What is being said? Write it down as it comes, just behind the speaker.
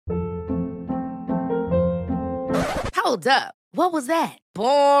Hold up. What was that?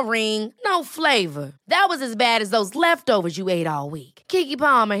 Boring. No flavor. That was as bad as those leftovers you ate all week. Keke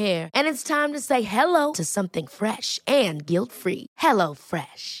Palmer here. And it's time to say hello to something fresh and guilt-free. Hello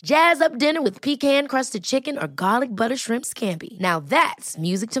Fresh. Jazz up dinner with pecan-crusted chicken or garlic butter shrimp scampi. Now that's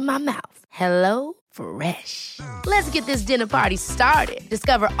music to my mouth. Hello Fresh. Let's get this dinner party started.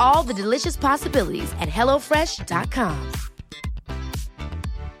 Discover all the delicious possibilities at hellofresh.com.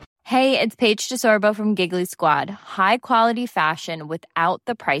 Hey, it's Paige DeSorbo from Giggly Squad. High quality fashion without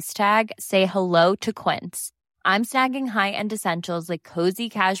the price tag. Say hello to Quince. I'm snagging high-end essentials like cozy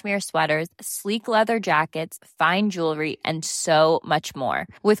cashmere sweaters, sleek leather jackets, fine jewelry, and so much more.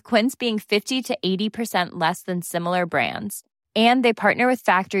 With Quince being 50 to 80% less than similar brands. And they partner with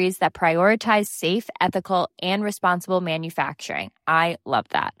factories that prioritize safe, ethical, and responsible manufacturing. I love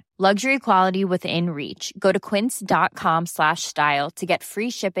that. Luxury quality within reach. Go to quince.com/style to get free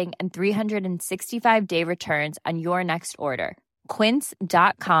shipping and 365-day returns on your next order.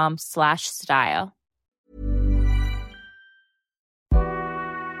 Quince.com/style.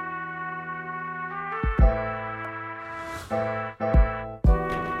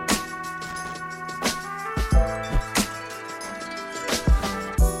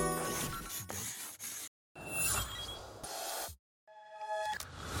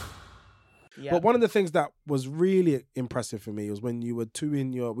 Yeah. But one of the things that was really impressive for me was when you were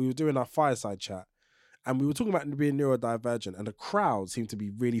we were doing our fireside chat and we were talking about being neurodivergent and the crowd seemed to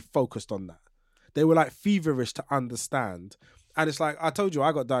be really focused on that. They were like feverish to understand. And it's like, I told you,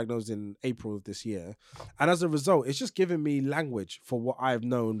 I got diagnosed in April of this year. And as a result, it's just given me language for what I've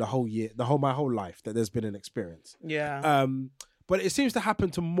known my whole life, that there's been an experience. Yeah. But it seems to happen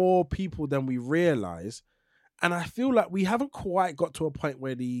to more people than we realize. And I feel like we haven't quite got to a point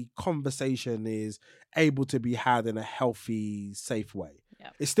where the conversation is able to be had in a healthy, safe way.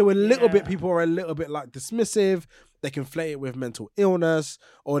 Yep. It's still a little bit, people are a little bit like dismissive. They conflate it with mental illness,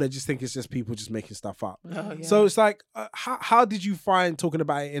 or they just think it's just people just making stuff up. Oh, yeah. So it's like, how did you find talking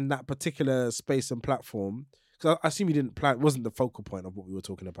about it in that particular space and platform? Because I assume you didn't plan, it wasn't the focal point of what we were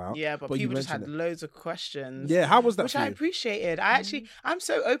talking about. Yeah, but people just had loads of questions. Yeah, how was that Which for I you? appreciated. I'm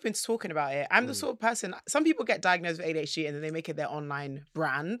so open to talking about it. I'm the sort of person, some people get diagnosed with ADHD and then they make it their online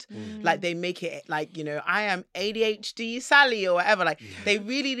brand. Like they make it like, I am ADHD Sally or whatever. Like they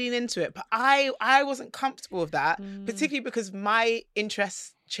really lean into it. But I wasn't comfortable with that, particularly because my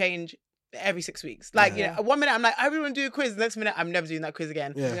interests change every 6 weeks. Like, 1 minute I'm like, I really want to do a quiz. The next minute, I'm never doing that quiz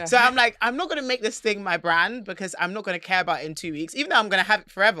again. Yeah. So I'm like, I'm not going to make this thing my brand because I'm not going to care about it in 2 weeks, even though I'm going to have it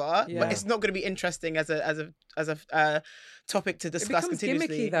forever, but it's not going to be interesting as a topic to discuss continuously. It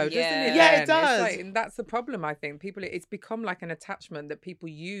becomes gimmicky though, doesn't it? Yeah, it does. It's like, that's the problem, I think. It's become like an attachment that people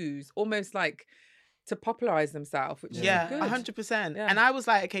use almost like to popularize themselves, which is good. 100%. And I was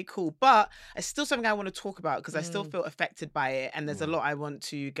like, okay, cool. But it's still something I want to talk about because I still feel affected by it. And there's a lot I want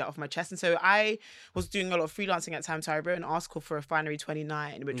to get off my chest. And so I was doing a lot of freelancing at the time. So I wrote an article for Refinery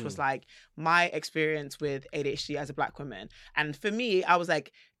 29, which was like my experience with ADHD as a Black woman. And for me, I was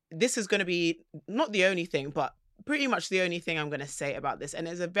like, this is going to be not the only thing, but pretty much the only thing I'm going to say about this. And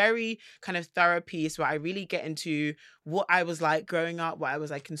it's a very kind of thorough piece where I really get into what I was like growing up, what I was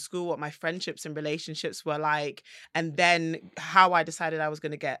like in school, what my friendships and relationships were like, and then how I decided I was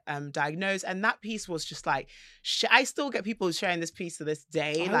going to get diagnosed. And that piece was just like, I still get people sharing this piece to this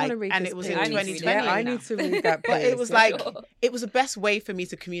day. And it was in 2020. I need to read that piece. But it was like, it was the best way for me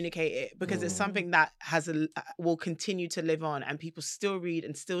to communicate it because it's something that will continue to live on and people still read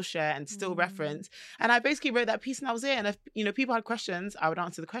and still share and still reference. And I basically wrote that piece and that was it. And if people had questions, I would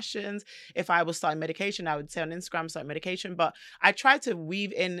answer the questions. If I was starting medication, I would say on Instagram, start medication. But I tried to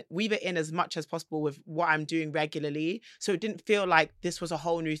weave it in as much as possible with what I'm doing regularly. So it didn't feel like this was a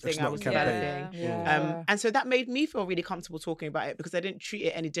whole new thing I was developing. And so that made me feel really comfortable talking about it because I didn't treat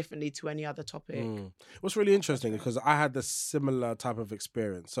it any differently to any other topic. What's really interesting because I had the similar type of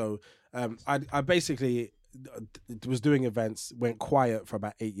experience. So I basically was doing events, went quiet for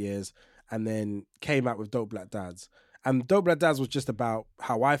about 8 years, and then came out with Dope Black Dads. And Dope Black Dads was just about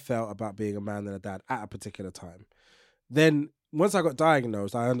how I felt about being a man and a dad at a particular time. Then once I got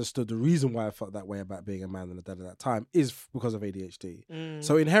diagnosed, I understood the reason why I felt that way about being a man and a dad at that time is because of ADHD.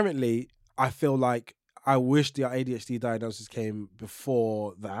 So inherently, I feel like I wish the ADHD diagnosis came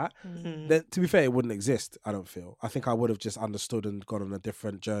before that. Then, to be fair, it wouldn't exist, I don't feel. I think I would have just understood and gone on a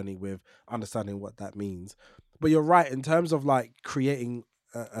different journey with understanding what that means. But you're right, in terms of like creating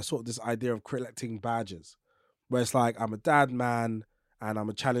a sort of this idea of collecting badges, where it's like, I'm a dad, man, and I'm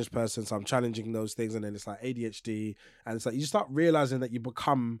a challenged person, so I'm challenging those things, and then it's like ADHD, and it's like you start realizing that you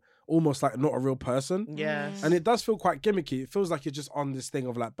become almost like not a real person. Yes. And it does feel quite gimmicky. It feels like you're just on this thing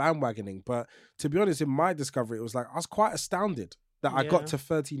of like bandwagoning. But to be honest, in my discovery, it was like I was quite astounded that I got to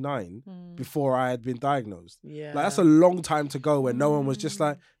 39 before I had been diagnosed. Yeah. Like that's a long time to go when no one was just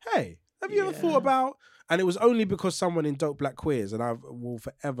like, hey, have you ever thought about... And it was only because someone in Dope Black Queers, and I will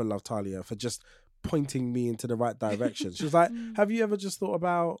forever love Talia for just pointing me into the right direction. She was like, have you ever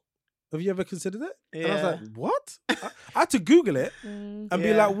considered it? Yeah. And I was like, what? I had to Google it and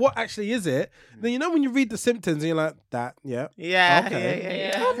be like, what actually is it? Then, you know, when you read the symptoms and you're like, Yeah.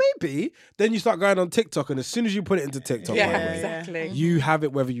 okay. Oh, maybe. Then you start going on TikTok, and as soon as you put it into TikTok, by the way, exactly. you have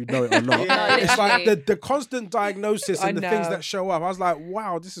it whether you know it or not. It's like the constant diagnosis and the things that show up. I was like,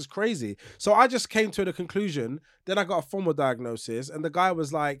 wow, this is crazy. So I just came to the conclusion. Then I got a formal diagnosis, and the guy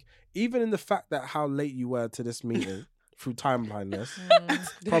was like, even in the fact that how late you were to this meeting through time blindness,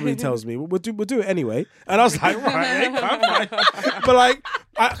 probably tells me we'll do it anyway. And I was like, right, fine. But like,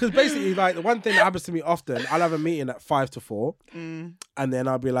 because basically, like the one thing that happens to me often, I'll have a meeting at 5 to 4, and then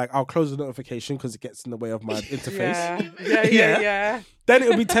I'll be like, I'll close the notification because it gets in the way of my interface. Yeah. Then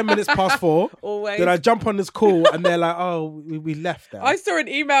it'll be 10 minutes past 4. Always. Then I jump on this call, and they're like, oh, we left now. I saw an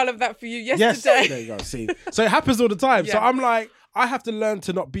email of that for you yesterday. Yes, there you go. See, so it happens all the time. So I'm like, I have to learn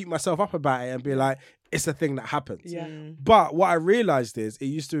to not beat myself up about it and be like, it's a thing that happens. Yeah. But what I realized is it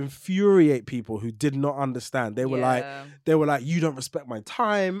used to infuriate people who did not understand. They were like, you don't respect my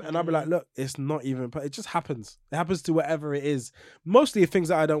time. And I'd be like, look, it's not even, but it just happens. It happens to whatever it is. Mostly things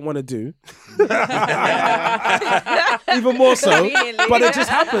that I don't want to do. Even more so. But it just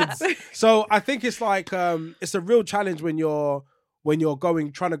happens. So I think it's like, it's a real challenge when you're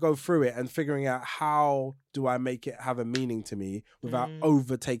trying to go through it and figuring out how do I make it have a meaning to me without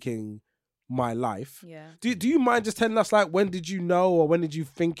overtaking my life. Yeah. Do you mind just telling us, like, when did you know, or when did you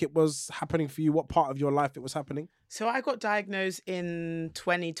think it was happening for you? What part of your life it was happening? So I got diagnosed in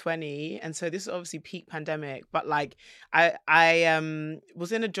 2020, and so this is obviously peak pandemic. But like, I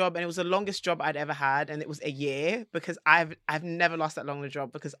was in a job, and it was the longest job I'd ever had, and it was a year, because I've never lost that long in a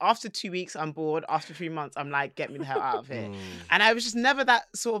job. Because after 2 weeks, I'm bored. After 3 months, I'm like, get me the hell out of here. And I was just never that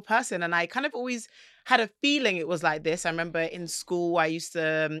sort of person, and I kind of always had a feeling it was like this. I remember in school, I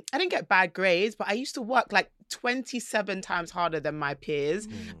didn't get bad grades, but I used to work like 27 times harder than my peers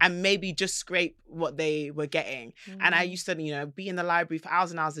and maybe just scrape what they were getting. And I used to, be in the library for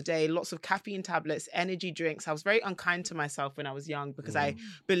hours and hours a day, lots of caffeine tablets, energy drinks. I was very unkind to myself when I was young because I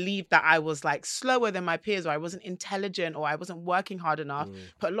believed that I was like slower than my peers, or I wasn't intelligent, or I wasn't working hard enough,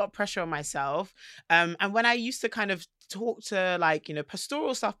 put a lot of pressure on myself. And when I used to kind of talk to like,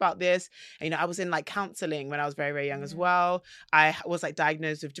 pastoral stuff about this, and, I was in like counseling when I was very, very young as well. I was like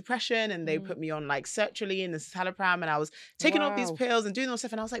diagnosed with depression, and they put me on like sertraline and citalopram, and I was taking all these pills and doing all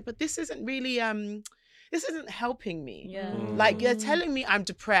stuff, and I was like, but this isn't really this isn't helping me. Like, they're telling me I'm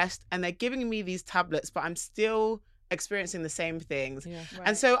depressed and they're giving me these tablets, but I'm still experiencing the same things.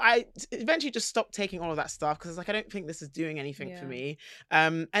 And so I eventually just stopped taking all of that stuff because I was like, I don't think this is doing anything for me.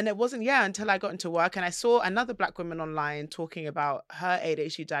 And it wasn't until I got into work, and I saw another Black woman online talking about her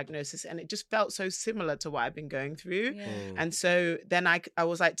ADHD diagnosis, and it just felt so similar to what I've been going through. And so then I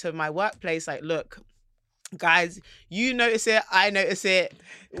was like, to my workplace, like, look, guys, you notice it, I notice it,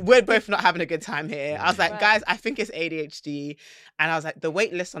 we're both not having a good time here. I was like, guys, I think it's ADHD. And I was like, the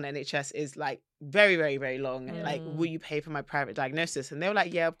wait list on NHS is like very, very, very long. Like, will you pay for my private diagnosis? And they were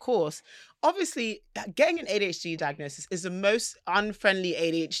like, yeah, of course. Obviously, getting an ADHD diagnosis is the most unfriendly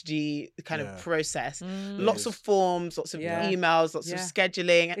ADHD kind of process. Lots of forms, lots of emails, lots of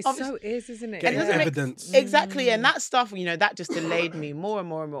scheduling. It so is, isn't it? Getting evidence. Exactly. And that stuff, that just delayed me more and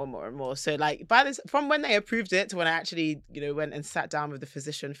more and more and more and more. So like, from when they approved it to when I actually, went and sat down with the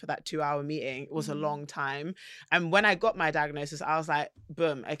physician for that 2-hour meeting, it was a long time. And when I got my diagnosis, I was like,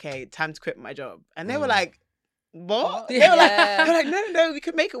 boom, okay, time to quit my job. And they were like, what? They were like, no, we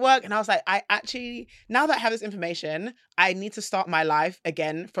could make it work. And I was like, I actually, now that I have this information, I need to start my life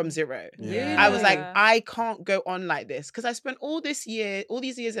again from zero. I was like, I can't go on like this, because I spent all these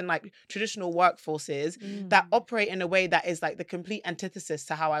years in like traditional workforces that operate in a way that is like the complete antithesis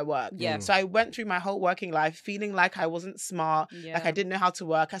to how I work. So I went through my whole working life feeling like I wasn't smart, like I didn't know how to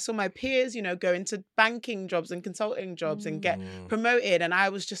work. I saw my peers, go into banking jobs and consulting jobs and get promoted, and I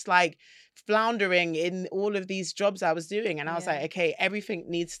was just like floundering in all of these jobs I was doing. And I was like, okay, everything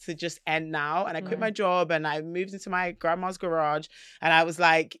needs to just end now. And I quit my job, and I moved into my grandma's garage, and I was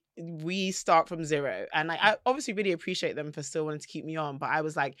like, we start from zero. And I obviously really appreciate them for still wanting to keep me on, but I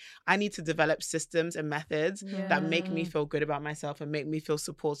was like, I need to develop systems and methods that make me feel good about myself and make me feel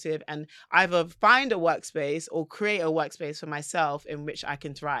supportive, and either find a workspace or create a workspace for myself in which I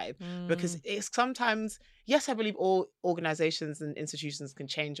can thrive. Because it's sometimes, yes, I believe all organizations and institutions can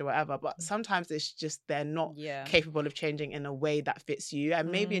change or whatever, but sometimes it's just they're not capable of changing in a way that fits you.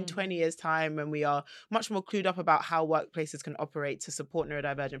 And maybe in 20 years' time, when we are much more clued up about how workplaces can operate to support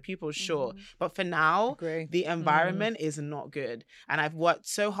neurodivergent people, sure. But for now, the environment is not good. And I've worked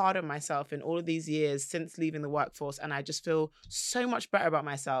so hard on myself in all of these years since leaving the workforce, and I just feel so much better about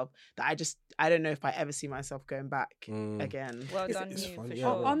myself that I don't know if I ever see myself going back again. Well done, it's you, fun, for yeah.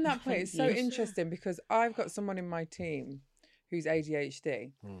 sure. On that point, it's so interesting because I've got someone in my team who's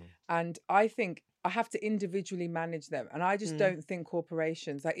ADHD, and I think I have to individually manage them, and I just don't think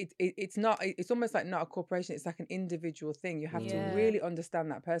corporations, like it's not, it's almost like not a corporation, it's like an individual thing. You have to really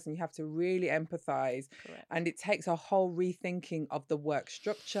understand that person, you have to really empathize. Correct. And it takes a whole rethinking of the work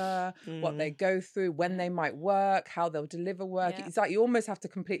structure, what they go through, when they might work, how they'll deliver work. It's like you almost have to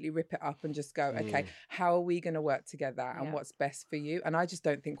completely rip it up and just go, okay, how are we going to work together and what's best for you? And I just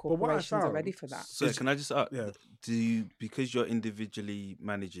don't think corporations are ready for that. So can I just ask, do you, because you're individually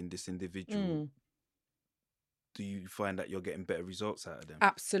managing this individual, do you find that you're getting better results out of them?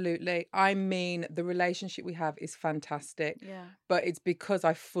 Absolutely. I mean, the relationship we have is fantastic, but it's because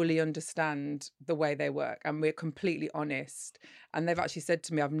I fully understand the way they work and we're completely honest. And they've actually said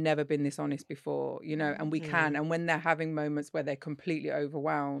to me, I've never been this honest before, you know, and we can. And when they're having moments where they're completely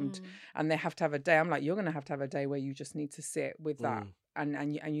overwhelmed and they have to have a day, I'm like, you're going to have a day where you just need to sit with that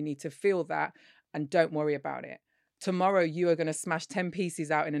and you need to feel that and don't worry about it. Tomorrow you are going to smash 10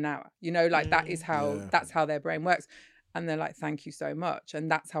 pieces out in an hour. You know, like that is how, that's how their brain works. And they're like, thank you so much. And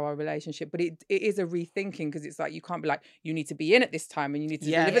that's how our relationship, but it is a rethinking, because it's like, you can't be like, you need to be in at this time and you need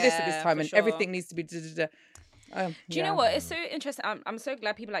to deliver this at this time and everything needs to be do you know what? It's so interesting. I'm so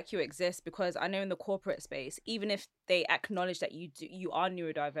glad people like you exist, because I know in the corporate space, even if they acknowledge that you are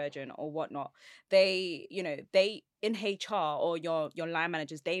neurodivergent or whatnot, they in HR or your line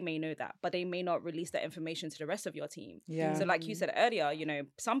managers, they may know that, but they may not release that information to the rest of your team. So like you said earlier, you know,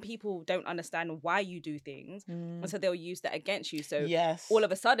 some people don't understand why you do things, and so they'll use that against you. So all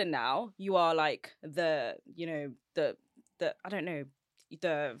of a sudden now you are like the I don't know,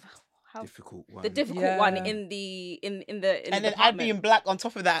 the difficult one. The difficult one in the and then department. I'd be in black on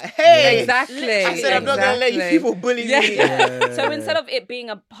top of that. Hey, exactly. I said I'm not gonna let you people bully me. So instead of it being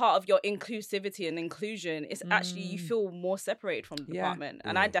a part of your inclusivity and inclusion, it's actually you feel more separated from the department.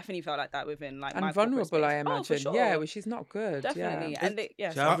 And I definitely felt like that within like and my vulnerable, I corporate space. imagine. Yeah, which is not good. Definitely. And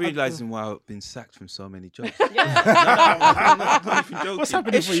So I'm realising why I've been sacked from so many jobs. Yeah. I'm not even joking. What's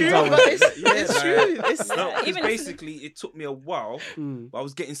happening It's for you, true, Darwin? but it's true. It's Even basically, it took me a while, but I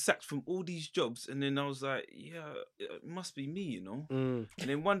was getting sacked from all these jobs, and then I was like, yeah, it must be me, you know. And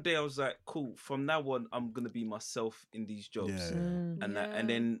then one day I was like, cool, from now on I'm gonna be myself in these jobs. And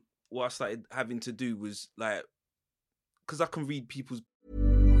then what I started having to do was like, because I can read people's.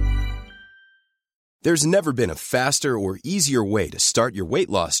 There's never been a faster or easier way to start your weight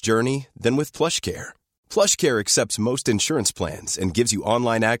loss journey than with PlushCare. PlushCare accepts most insurance plans and gives you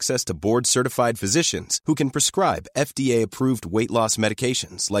online access to board-certified physicians who can prescribe FDA-approved weight loss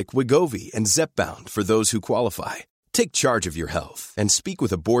medications like Wegovy and Zepbound for those who qualify. Take charge of your health and speak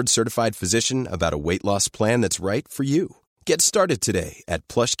with a board-certified physician about a weight loss plan that's right for you. Get started today at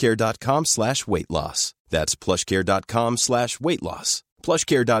plushcare.com/weight-loss. That's plushcare.com/weight-loss.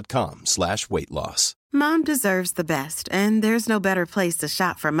 plushcare.com/weight-loss. Mom deserves the best, and there's no better place to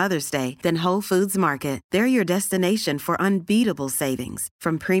shop for Mother's Day than Whole Foods Market. They're your destination for unbeatable savings,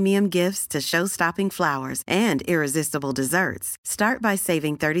 from premium gifts to show-stopping flowers and irresistible desserts. Start by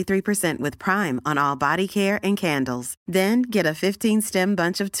saving 33% with Prime on all body care and candles. Then get a 15-stem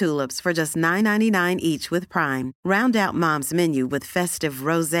bunch of tulips for just $9.99 each with Prime. Round out Mom's menu with festive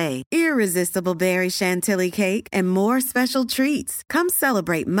rosé, irresistible berry chantilly cake, and more special treats. Come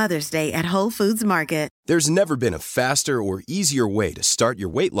celebrate Mother's Day at Whole Foods Market. There's never been a faster or easier way to start your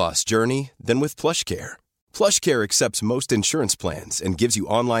weight loss journey than with PlushCare. PlushCare accepts most insurance plans and gives you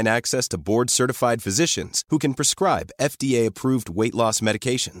online access to board-certified physicians who can prescribe FDA-approved weight loss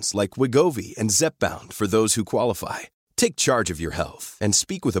medications like Wegovy and Zepbound for those who qualify. Take charge of your health and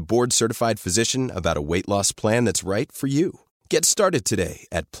speak with a board-certified physician about a weight loss plan that's right for you. Get started today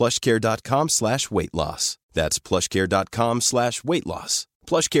at plushcare.com/weight-loss. That's plushcare.com/weight-loss.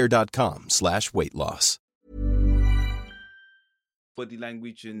 plushcare.com/weight-loss. Body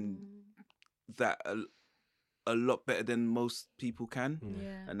language and that a lot better than most people can.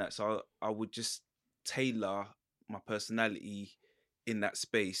 And that's how I would just tailor my personality in that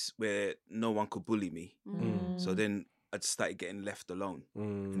space where no one could bully me. So then I just started getting left alone.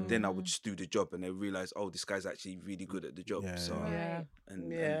 And then I would just do the job and they realize, oh, this guy's actually really good at the job.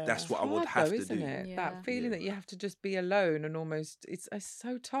 And that's what I would have to do. It? That feeling that you have to just be alone and almost, it's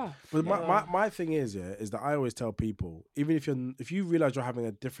so tough. But my thing is that I always tell people, even if you realize you're having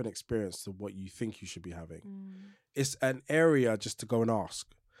a different experience to what you think you should be having, it's an area just to go and ask.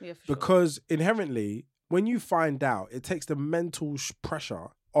 Yeah, for because inherently, when you find out, it takes the mental pressure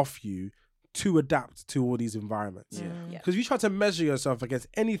off you to adapt to all these environments. Because if you try to measure yourself against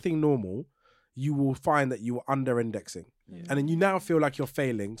anything normal, you will find that you are under-indexing. And then you now feel like you're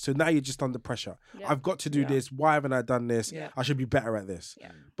failing. So now you're just under pressure. I've got to do this. Why haven't I done this? I should be better at this.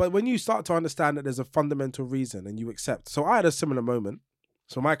 But when you start to understand that there's a fundamental reason and you accept. So I had a similar moment.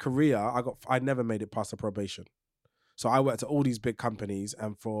 So my career, I never made it past the probation. So I worked at all these big companies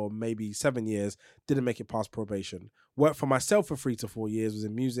and for maybe 7 years, didn't make it past probation. Worked for myself for 3 to 4 years, was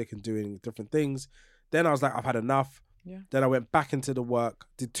in music and doing different things. Then I was like, I've had enough. Then I went back into the work,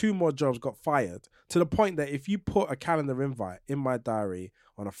 did 2 more jobs, got fired. To the point that if you put a calendar invite in my diary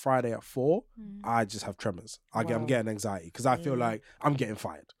on a Friday at 4, I just have tremors. I'm getting anxiety because I feel like I'm getting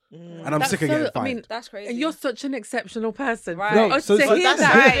fired. And I'm sick of getting fired. I mean, that's crazy. And you're such an exceptional person. Right. No, to hear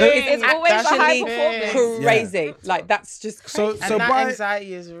that it's always the high performance. Crazy. Like, that's just crazy. So that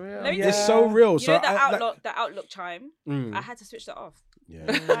anxiety is real. It's so real. You know the Outlook chime? I had to switch that off.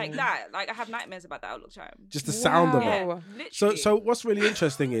 Like that. Like, I have nightmares about the Outlook chime. Just the sound of it. Yeah, literally. So what's really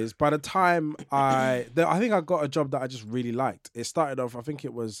interesting is by the time I think I got a job that I just really liked. It started off, I think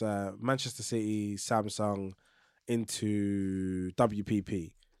it was Manchester City, Samsung into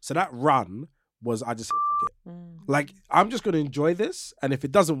WPP. So that run was, I just said, fuck it. Like, I'm just going to enjoy this. And if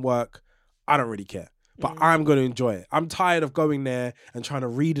it doesn't work, I don't really care. But I'm going to enjoy it. I'm tired of going there and trying to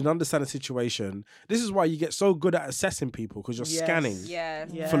read and understand the situation. This is why you get so good at assessing people, because you're scanning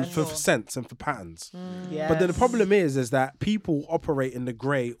for sense and for patterns. But then the problem is that people operate in the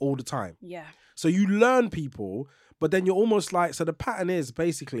grey all the time. Yeah. So you learn people, but then you're almost like, so the pattern is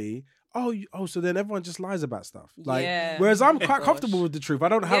basically, so then everyone just lies about stuff. Like, whereas I'm quite comfortable with the truth. I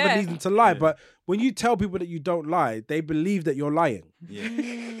don't have a reason to lie. But when you tell people that you don't lie, they believe that you're lying.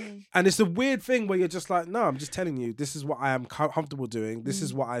 And it's a weird thing where you're just like, no, I'm just telling you, this is what I am comfortable doing. This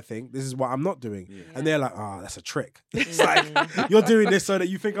is what I think. This is what I'm not doing. And they're like, that's a trick. It's like, you're doing this so that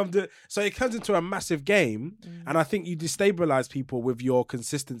you think I'm doing. So it turns into a massive game. And I think you destabilize people with your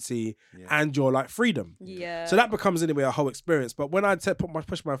consistency and your like freedom. So that becomes anyway a whole experience. But when I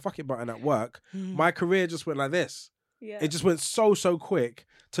push my fuck it button at work, my career just went like this. It just went so quick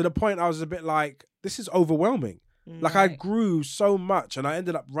to the point I was a bit like, this is overwhelming. Like, I grew so much and I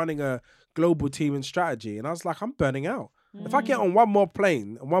ended up running a global team and strategy. And I was like, I'm burning out. If I get on one more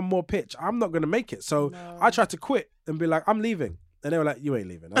plane and one more pitch, I'm not going to make it. So I tried to quit and be like, I'm leaving. And they were like, you ain't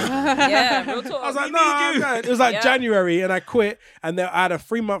leaving. Real talk. I was like, no. It was like January and I quit. And then I had a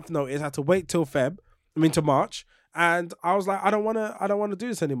 3-month notice. I had to wait till to March. And I was like, I don't want to do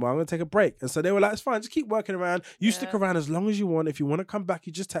this anymore. I'm going to take a break. And so they were like, it's fine. Just keep working around. You stick around as long as you want. If you want to come back,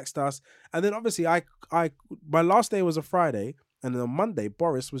 you just text us. And then obviously my last day was a Friday. And then on Monday,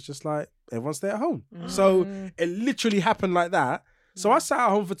 Boris was just like, everyone stay at home. So it literally happened like that. So I sat at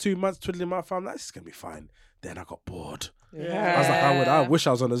home for 2 months, twiddling my thumb. Like, this is going to be fine. Then I got bored. I was like, I wish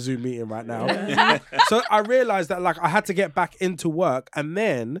I was on a Zoom meeting right now. So I realized that like I had to get back into work. And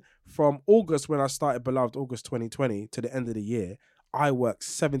then from August, when I started Beloved, August 2020 to the end of the year, I worked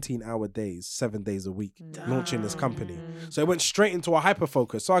 17-hour days, 7 days a week, launching this company. So it went straight into a hyper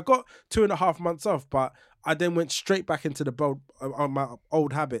focus. So I got 2.5 months off, but I then went straight back into my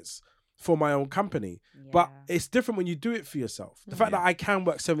old habits for my own company. But it's different when you do it for yourself. The fact that I can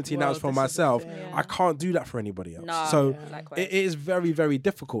work 17 hours for myself, I can't do that for anybody else. It is very, very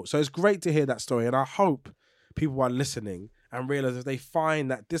difficult. So it's great to hear that story. And I hope people are listening and realize if they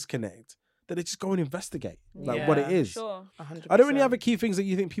find that disconnect, that they just go and investigate what it is. Sure. 100%. Are there any other key things that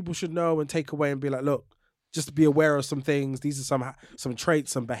you think people should know and take away and be like, look, just to be aware of some things. These are some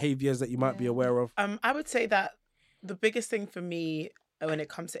traits, some behaviors that you might be aware of. I would say that the biggest thing for me when it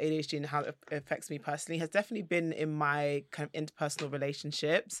comes to ADHD and how it affects me personally has definitely been in my kind of interpersonal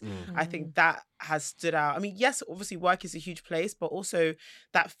relationships. I think that has stood out. I mean, yes, obviously work is a huge place, but also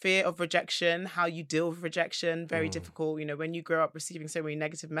that fear of rejection, how you deal with rejection, very difficult. You know, when you grow up receiving so many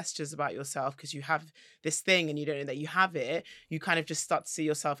negative messages about yourself because you have this thing and you don't know that you have it, you kind of just start to see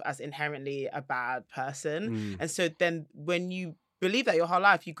yourself as inherently a bad person. And so then when you believe that your whole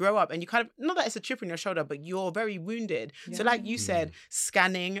life. You grow up and you kind of, not that it's a chip on your shoulder, but you're very wounded. So like you said,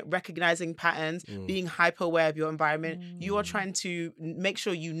 scanning, recognizing patterns, being hyper aware of your environment, you are trying to make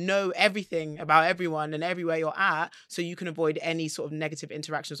sure you know everything about everyone and everywhere you're at, so you can avoid any sort of negative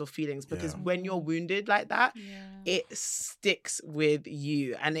interactions or feelings, because when you're wounded like that, it sticks with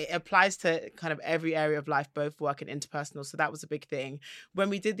you, and it applies to kind of every area of life, both work and interpersonal. So that was a big thing. When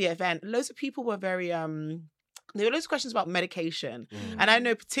we did the event, loads of people were very there were loads of questions about medication. And I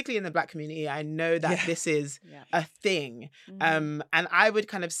know, particularly in the Black community, I know that this is a thing. And I would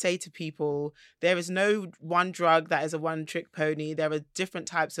kind of say to people, there is no one drug that is a one-trick pony. There are different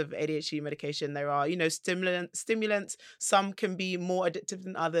types of ADHD medication. There are, you know, stimulants. Some can be more addictive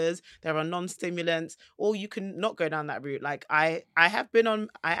than others. There are non-stimulants, or you can not go down that route. Like I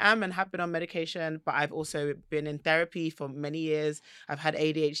am and have been on medication, but I've also been in therapy for many years. I've had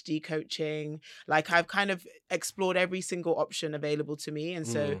ADHD coaching. Like I've kind of explored every single option available to me, and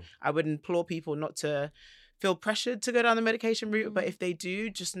so I would implore people not to feel pressured to go down the medication route, but if they do,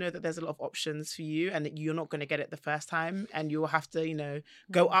 just know that there's a lot of options for you, and that you're not going to get it the first time, and you'll have to, you know,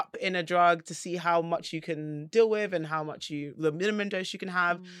 go up in a drug to see how much you can deal with and how much the minimum dose you can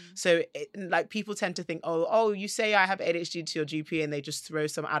have. So like people tend to think, oh, you say I have ADHD to your GP and they just throw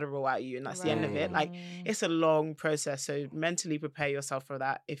some Adderall at you and that's the end of it. Like it's a long process. So mentally prepare yourself for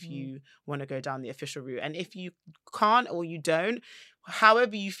that if you want to go down the official route. And if you can't or you don't,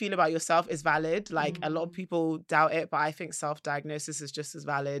 however you feel about yourself is valid. Like a lot of people doubt it, but I think self-diagnosis is just as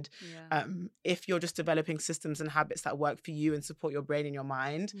valid. If you're just developing systems and habits that work for you and support your brain and your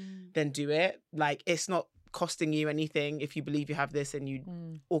mind, then do it. Like it's not costing you anything if you believe you have this and you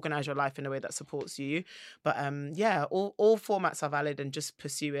organize your life in a way that supports you. But all formats are valid, and just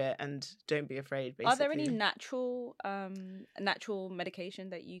pursue it and don't be afraid, basically. Are there any natural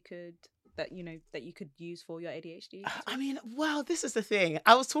medication that you could use for your ADHD? I mean, well, this is the thing.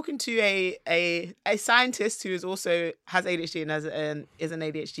 I was talking to a scientist who also has ADHD and is an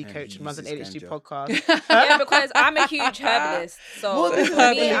ADHD coach and runs an ADHD podcast. Yeah, because I'm a huge herbalist. So for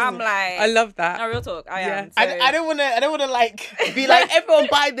me, I'm like, I love that. No, real talk. I am. So. I don't want to like be like everyone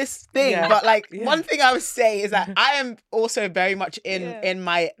buy this thing, but like one thing I would say is that I am also very much in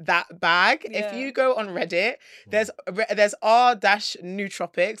my that bag. If you go on Reddit, there's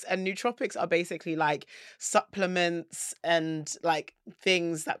r-nootropics, and nootropics are basically like supplements and like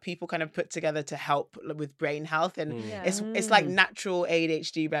things that people kind of put together to help with brain health, and it's like natural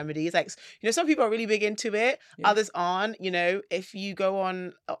ADHD remedies. Like, you know, some people are really big into it, others aren't. You know, if you go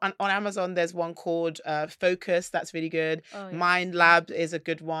on Amazon, there's one called Focus that's really good. Mind Lab is a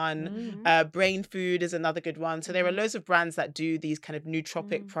good one. Brain Food is another good one. So there are loads of brands that do these kind of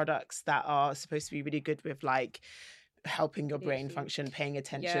nootropic products that are supposed to be really good with like helping your brain function, paying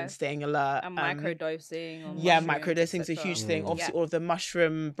attention, staying alert, and microdosing. Microdosing is a huge thing. Obviously, all of the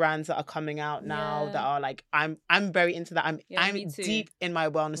mushroom brands that are coming out now that are like, I'm very into that. I'm deep in my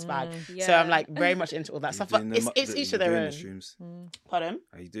wellness bag, so I'm like very much into all that stuff. But it's each of their own. Shrooms? Pardon?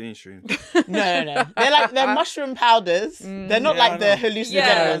 Are you doing shrooms? No. They're mushroom powders. They're not like the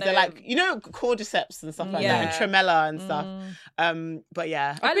hallucinogenic ones. They're like, you know, cordyceps and stuff like that, and tremella and stuff. But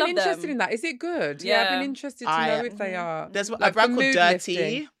yeah, I've been interested in that. Is it good? Yeah, I've been interested to know if they are. There's a brand called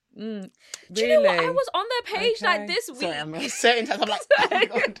Dirty. Really? Do you know what? I was on their page like this week. Sorry, I'm so intense. I'm like, oh my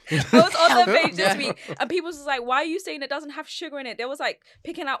God. I was on their page this week, and people was like, "Why are you saying it doesn't have sugar in it?" They was like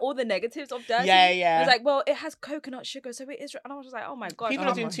picking out all the negatives of Dirty. Yeah. It was like, well, it has coconut sugar, so it is. And I was just like, oh my God, people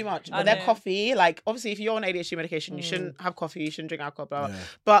are doing too much. But their coffee, like obviously, if you're on ADHD medication, you shouldn't have coffee. You shouldn't drink alcohol. Blah, blah.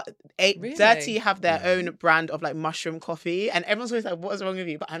 But Dirty have their own brand of like mushroom coffee, and everyone's always like, "What is wrong with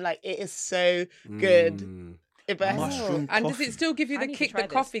you?" But I'm like, it is so good. Mushroom and coffee. does it still give you the kick that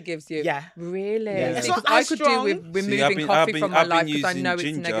coffee gives you? Yeah. Really? Yeah. It's not I could do with removing coffee from my life because I know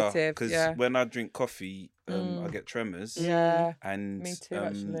it's negative. Because when I drink coffee, I get tremors. Yeah. And me too,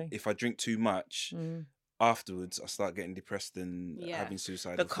 actually. If I drink too much, afterwards I start getting depressed and having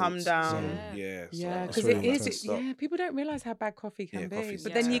suicidal thoughts. Calm down. So because it is. People don't realise how bad coffee can be.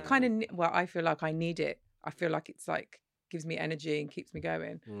 But then you kind of, I feel like I need it. I feel like it's like gives me energy and keeps me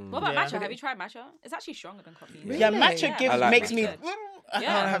going. What about matcha? Have you tried matcha? It's actually stronger than coffee. Really? Yeah, matcha makes me. I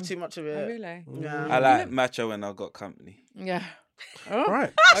can't have too much of it. Oh, really? Yeah. I like matcha when I've got company. Yeah.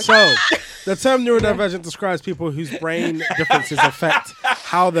 Right. So the term neurodivergent describes people whose brain differences affect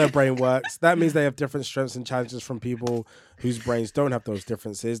how their brain works. That means they have different strengths and challenges from people whose brains don't have those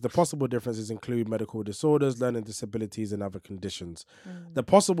differences. The possible differences include medical disorders, learning disabilities, and other conditions. The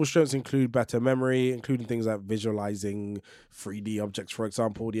possible strengths include better memory, including things like visualizing 3D objects, for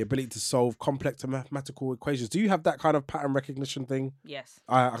example, the ability to solve complex mathematical equations. Do you have that kind of pattern recognition thing? Yes.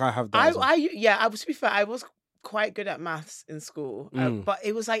 I have that. To be fair, I was quite good at maths in school, but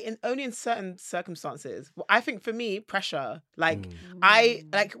it was like only in certain circumstances. I think for me, pressure. Like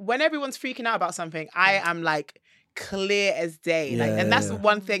when everyone's freaking out about something, I am like clear as day. And that's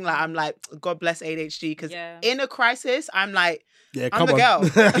one thing. Like I'm like, God bless ADHD, because in a crisis, I'm like, I'm the girl.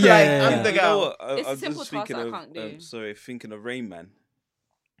 I'm the girl. You know what? It's a simple task that I can't do. Thinking of Rain Man.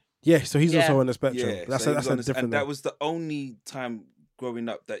 Yeah, so he's also on the spectrum. Yeah, that's so a different. And that was the only time growing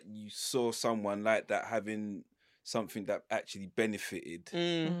up that you saw someone like that having something that actually benefited,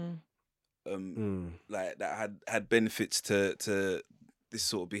 like that had benefits to this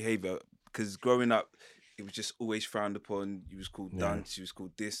sort of behavior. Because growing up, it was just always frowned upon. You was called dunce, you was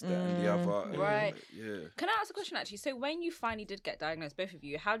called this, that, and the other. Right. Yeah. Can I ask a question actually? So when you finally did get diagnosed, both of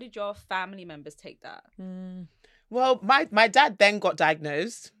you, how did your family members take that? Well, my dad then got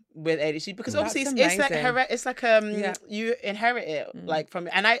diagnosed with ADHD, because obviously it's like you inherit it like from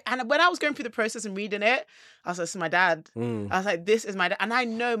it. And when I was going through the process and reading it, I was like, this is my dad. I was like, this is my dad. And I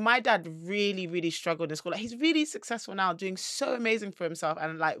know my dad really, really struggled in school. Like, he's really successful now, doing so amazing for himself.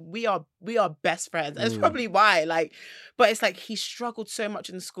 And like, we are best friends. And it's probably why, like, but it's like, he struggled so much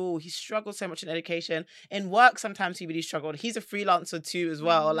in school. He struggled so much in education. In work, sometimes he really struggled. He's a freelancer too as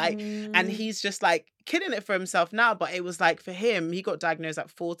well. Like, and he's just like killing it for himself now. But it was like, for him, he got diagnosed at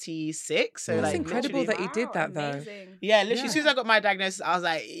 46. So it's like, incredible that he did that though. Amazing. Yeah, literally, as soon as I got my diagnosis, I was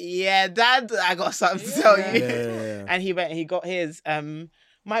like, yeah, Dad, I got something to tell you. Yeah. And he went and he got his.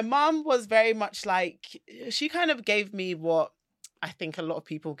 My mum was very much like, she kind of gave me what I think a lot of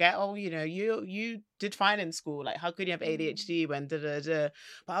people get. Oh, you know, you did fine in school. Like, how could you have ADHD when da-da-da?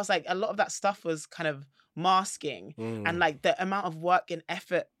 But I was like, a lot of that stuff was kind of masking. And like the amount of work and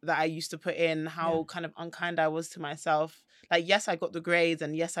effort that I used to put in, how kind of unkind I was to myself. Like, yes, I got the grades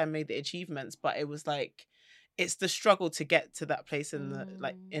and yes, I made the achievements, but it was like, it's the struggle to get to that place in the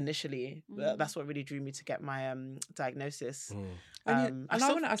like initially. That's what really drew me to get my diagnosis. And I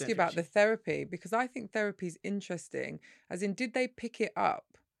want to ask you about the therapy, because I think therapy is interesting. As in, did they pick it up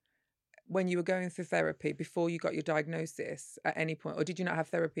when you were going through therapy before you got your diagnosis at any point, or did you not have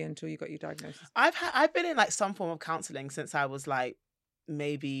therapy until you got your diagnosis? I've been in like some form of counselling since I was like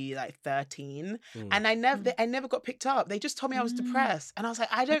maybe like 13, and I never got picked up. They just told me I was depressed, and I was like,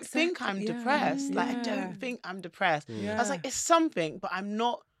 I don't think I'm depressed. Like, I don't think I'm depressed. I was like, it's something, but I'm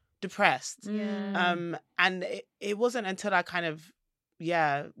not depressed. And it wasn't until I kind of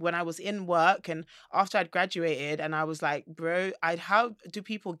when I was in work and after I'd graduated, and I was like, bro, how do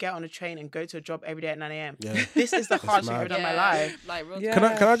people get on a train and go to a job every day at 9 a.m? This is the hardest thing I've done in my life. Like, Can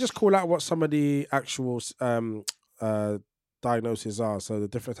I just call out what some of the actual diagnoses are? So the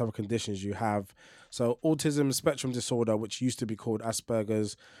different type of conditions you have. So autism spectrum disorder, which used to be called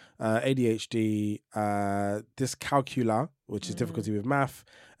Asperger's, ADHD, dyscalculia, which is difficulty with math,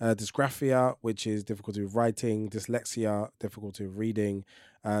 dysgraphia, which is difficulty with writing, dyslexia, difficulty with reading,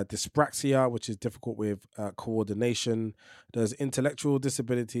 dyspraxia, which is difficult with coordination. There's intellectual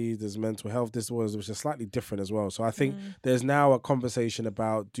disabilities, there's mental health disorders, which are slightly different as well. So I think there's now a conversation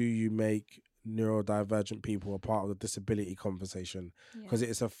about, do you make neurodivergent people are part of the disability conversation, because it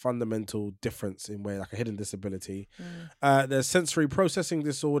is a fundamental difference in where, like a hidden disability. There's sensory processing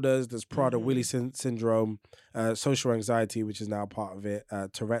disorders, there's Prader-Willi syndrome, social anxiety, which is now part of it,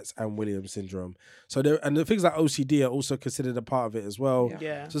 Tourette's and Williams syndrome. So the things like OCD are also considered a part of it as well.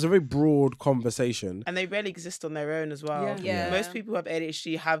 So it's a very broad conversation, and they rarely exist on their own as well. Most people who have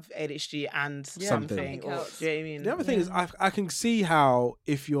ADHD and something. Or, do you know what I mean? The other thing is, I can see how,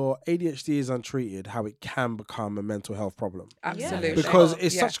 if your ADHD is untreated, how it can become a mental health problem. Absolutely. Because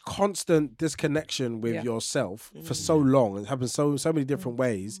it's such constant disconnection with yourself for so long, and it happens so many different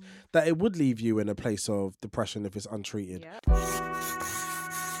ways, that it would leave you in a place of depression if it's untreated.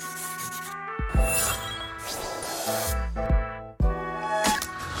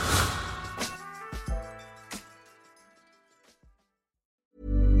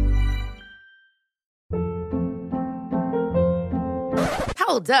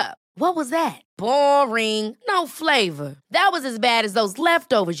 Hold up. What was that? Boring. No flavor. That was as bad as those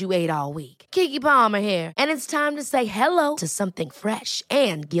leftovers you ate all week. Keke Palmer here. And it's time to say hello to something fresh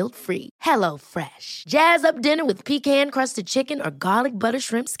and guilt-free. Hello Fresh. Jazz up dinner with pecan-crusted chicken or garlic butter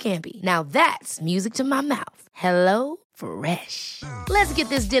shrimp scampi. Now that's music to my mouth. Hello Fresh. Let's get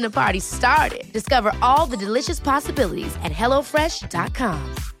this dinner party started. Discover all the delicious possibilities at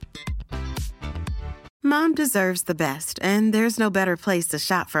HelloFresh.com. Mom deserves the best, and there's no better place to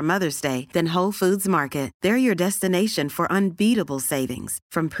shop for Mother's Day than Whole Foods Market. They're your destination for unbeatable savings,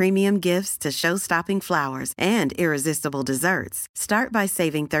 from premium gifts to show-stopping flowers and irresistible desserts. Start by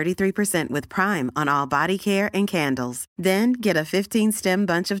saving 33% with Prime on all body care and candles. Then get a 15-stem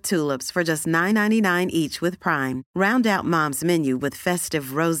bunch of tulips for just $9.99 each with Prime. Round out Mom's menu with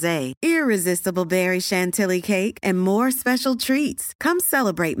festive rosé, irresistible berry chantilly cake, and more special treats. Come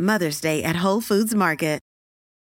celebrate Mother's Day at Whole Foods Market.